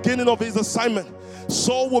in the beginning of his assignment.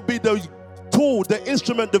 Saul will be the tool, the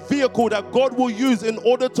instrument, the vehicle that God will use in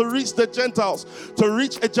order to reach the Gentiles, to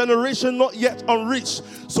reach a generation not yet unreached.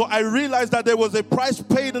 So I realized that there was a price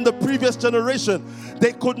paid in the previous generation.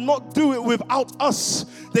 They could not do it without us.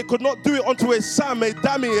 They could not do it unto a Sam, a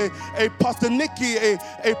Dami, a Pastor Nicky,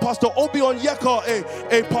 a Pastor Obi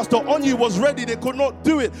Onyeka, a Pastor Onyi was ready. They could not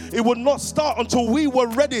do it. It would not start until we were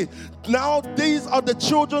ready. Now these are the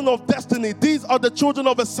children of destiny. These are the children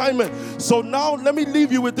of assignment. So now let me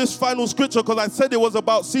leave you with this final scripture, because I said it was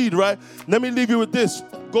about seed, right? Let me leave you with this.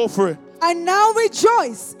 Go for it. I now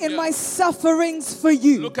rejoice in my sufferings for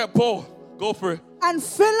you. Look at Paul. Go for it. And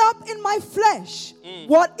fill up in my flesh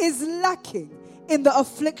what is lacking in the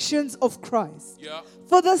afflictions of Christ. Yeah.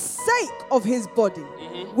 For the sake of his body,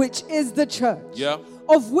 which is the church. Yeah.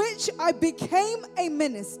 Of which I became a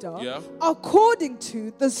minister according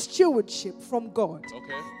to the stewardship from God,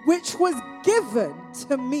 which was given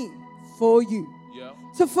to me for you,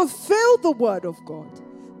 to fulfill the word of God,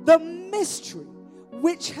 the mystery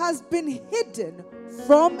which has been hidden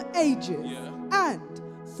from ages and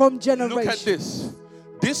from generations. Look at this.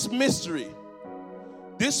 This mystery,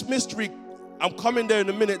 I'm coming there in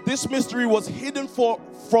a minute. This mystery was hidden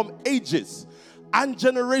from ages and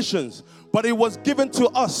generations, but it was given to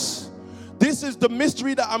us. This is the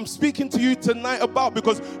mystery that I'm speaking to you tonight about,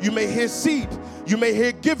 because you may hear seed. You may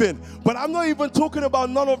hear giving, but I'm not even talking about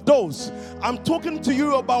none of those. I'm talking to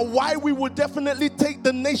you about why we will definitely take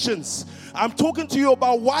the nations. I'm talking to you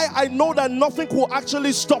about why I know that nothing will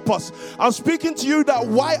actually stop us. I'm speaking to you that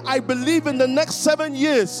why I believe in the next 7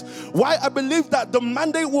 years, why I believe that the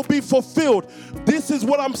mandate will be fulfilled. This is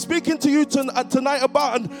what I'm speaking to you tonight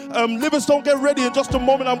about. And Livingstone, get ready. In just a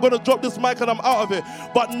moment, I'm going to drop this mic and I'm out of it.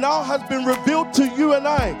 But now has been revealed to you and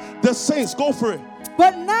I, the saints. Go for it.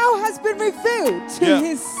 But now has been revealed to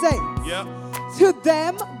his saints. Yeah. To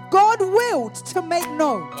them, God willed to make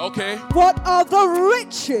known. Okay. What are the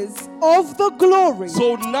riches of the glory?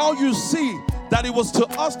 So now you see that it was to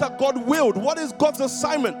us that God willed. What is God's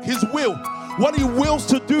assignment? His will. What he wills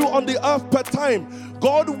to do on the earth per time.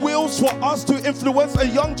 God wills for us to influence a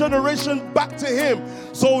young generation back to him.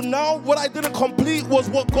 So now what I didn't complete was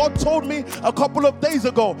what God told me a couple of days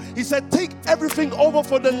ago. He said, take everything over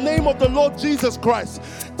for the name of the Lord Jesus Christ.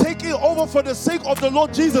 Take it over for the sake of the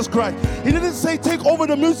Lord Jesus Christ. He didn't say take over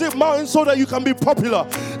the music mountain so that you can be popular.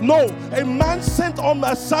 No, a man sent on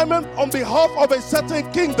assignment on behalf of a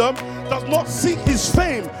certain kingdom does not seek his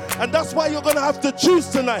fame. And that's why you're going to have to choose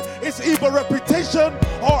tonight. It's either reputation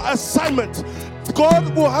or assignment.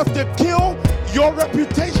 God will have to kill your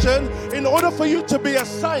reputation in order for you to be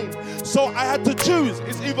assigned. So I had to choose.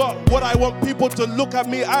 It's either what I want people to look at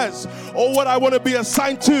me as or what I want to be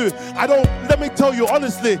assigned to. Let me tell you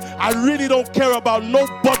honestly, I really don't care about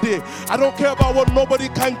nobody. I don't care about what nobody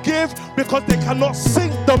can give because they cannot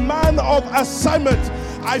sink the man of assignment.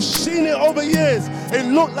 I've seen it over years.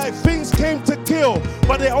 It looked like things came to kill,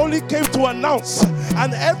 but they only came to announce.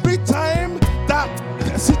 And every time that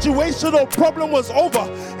situation or problem was over,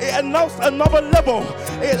 it announced another level.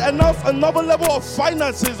 It announced another level of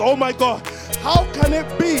finances. Oh my God. How can it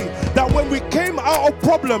be that when we came out of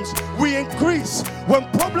problems, we increased? When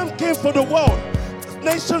problem came for the world,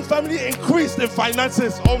 nation family increased in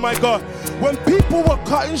finances. Oh my God. When people were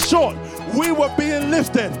cutting short, we were being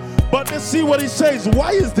lifted. But let's see what he says.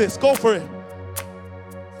 Why is this? Go for it.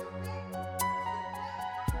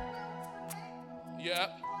 Yeah.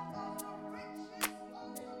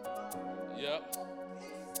 Yeah.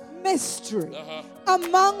 Mystery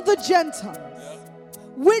among the Gentiles,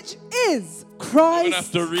 which is Christ. I'm gonna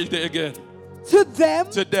have to read it again. To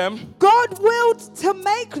them, God willed to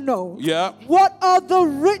make known what are the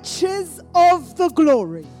riches of the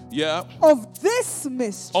glory. Of this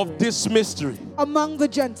mystery. Among the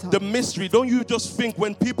Gentiles. The mystery. Don't you just think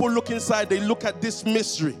when people look inside, they look at this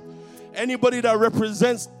mystery. Anybody that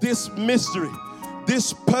represents this mystery,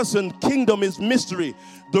 this person, kingdom is mystery.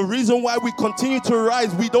 The reason why we continue to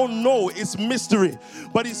rise, we don't know. It's mystery.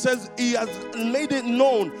 But he says he has made it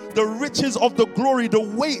known, the riches of the glory, the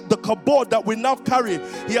weight, the kabod that we now carry.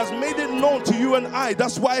 He has made it known to you and I.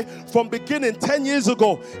 That's why from beginning, 10 years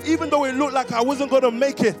ago, even though it looked like I wasn't going to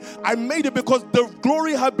make it, I made it because the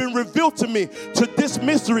glory had been revealed to me, to this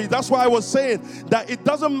mystery. That's why I was saying that it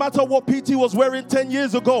doesn't matter what PT was wearing 10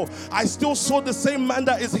 years ago. I still saw the same man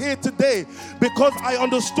that is here today because I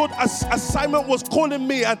understood assignment was calling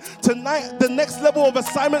me. And tonight, the next level of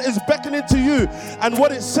assignment is beckoning to you. And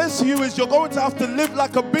what it says to you is you're going to have to live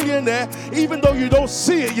like a billionaire, even though you don't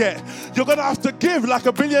see it yet. You're going to have to give like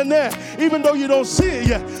a billionaire, even though you don't see it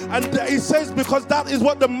yet. And he says because that is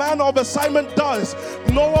what the man of assignment does.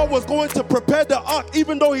 Noah was going to prepare the ark,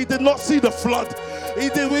 even though he did not see the flood.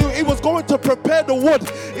 He was going to prepare the wood,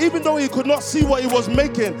 even though he could not see what he was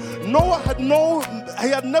making. Noah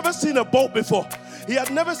had never seen a boat before. He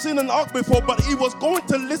had never seen an ark before, but he was going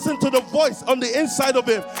to listen to the voice on the inside of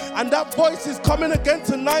him. And that voice is coming again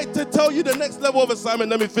tonight to tell you the next level of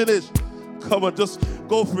assignment. Let me finish. Come on, just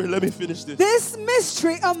go for it. Let me finish this. This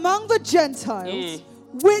mystery among the Gentiles,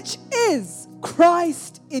 which is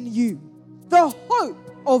Christ in you, the hope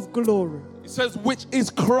of glory. It says, which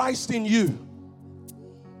is Christ in you.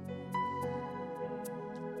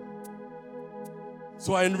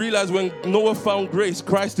 So I realized when Noah found grace,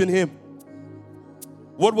 Christ in him.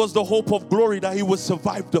 What was the hope of glory? That he would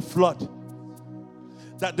survive the flood.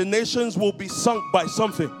 That the nations will be sunk by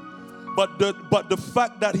something. But the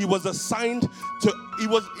fact that he was assigned to,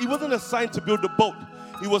 he wasn't assigned to build the boat.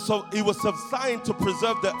 He was assigned to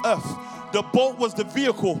preserve the earth. The boat was the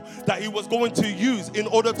vehicle that he was going to use in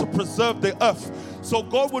order to preserve the earth. So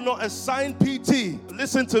God will not assign PT.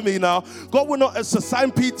 Listen to me now. God will not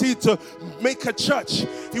assign PT to make a church.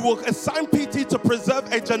 He will assign PT to preserve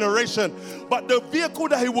a generation. But the vehicle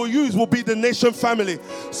that he will use will be the nation family.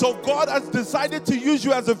 So God has decided to use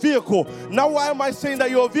you as a vehicle. Now why am I saying that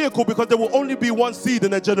you're a vehicle? Because there will only be one seed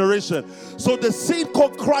in a generation. So the seed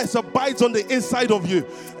called Christ abides on the inside of you.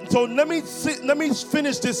 So let me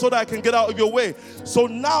finish this so that I can get out of your way. So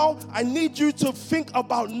now I need you to think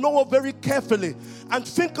about Noah very carefully and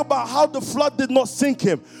think about how the flood did not sink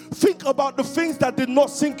him. Think about the things that did not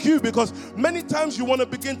sink you, because many times you want to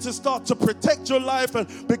begin to start to protect your life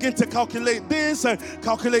and begin to calculate this and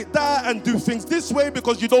calculate that and do things this way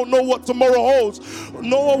because you don't know what tomorrow holds.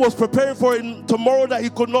 Noah was preparing for a tomorrow that he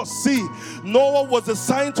could not see. Noah was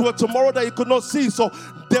assigned to a tomorrow that he could not see. So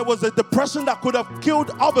there was a depression that could have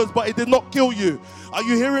killed others, but it did not kill you. Are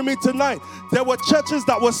you hearing me tonight? There were churches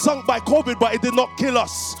that were sunk by COVID, but it did not kill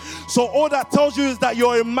us. So all that tells you is that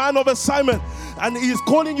you're a man of assignment, and he is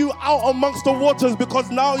calling you out amongst the waters, because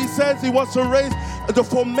now he says he wants to raise the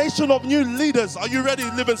formation of new leaders. Are you ready,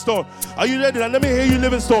 Livingstone? Are you ready? And let me hear you,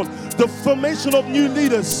 Livingstone. The formation of new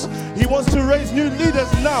leaders. He wants to raise new leaders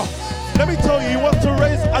now. Let me tell you, he wants to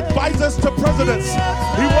raise advisors to presidents.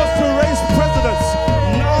 He wants to raise presidents.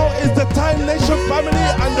 Now is the time, Nation family,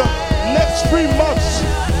 and the next 3 months,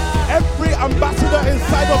 every ambassador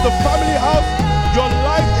inside of the family house, your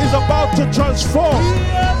life is about to transform.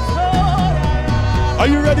 Are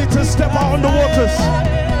you ready to step out on the waters?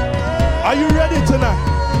 Are you ready tonight?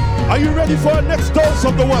 Are you ready for a next dose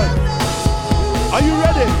of the word? Are you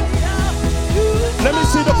ready? Let me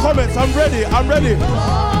see the comments. I'm ready.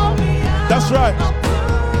 That's right.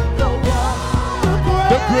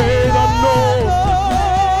 The great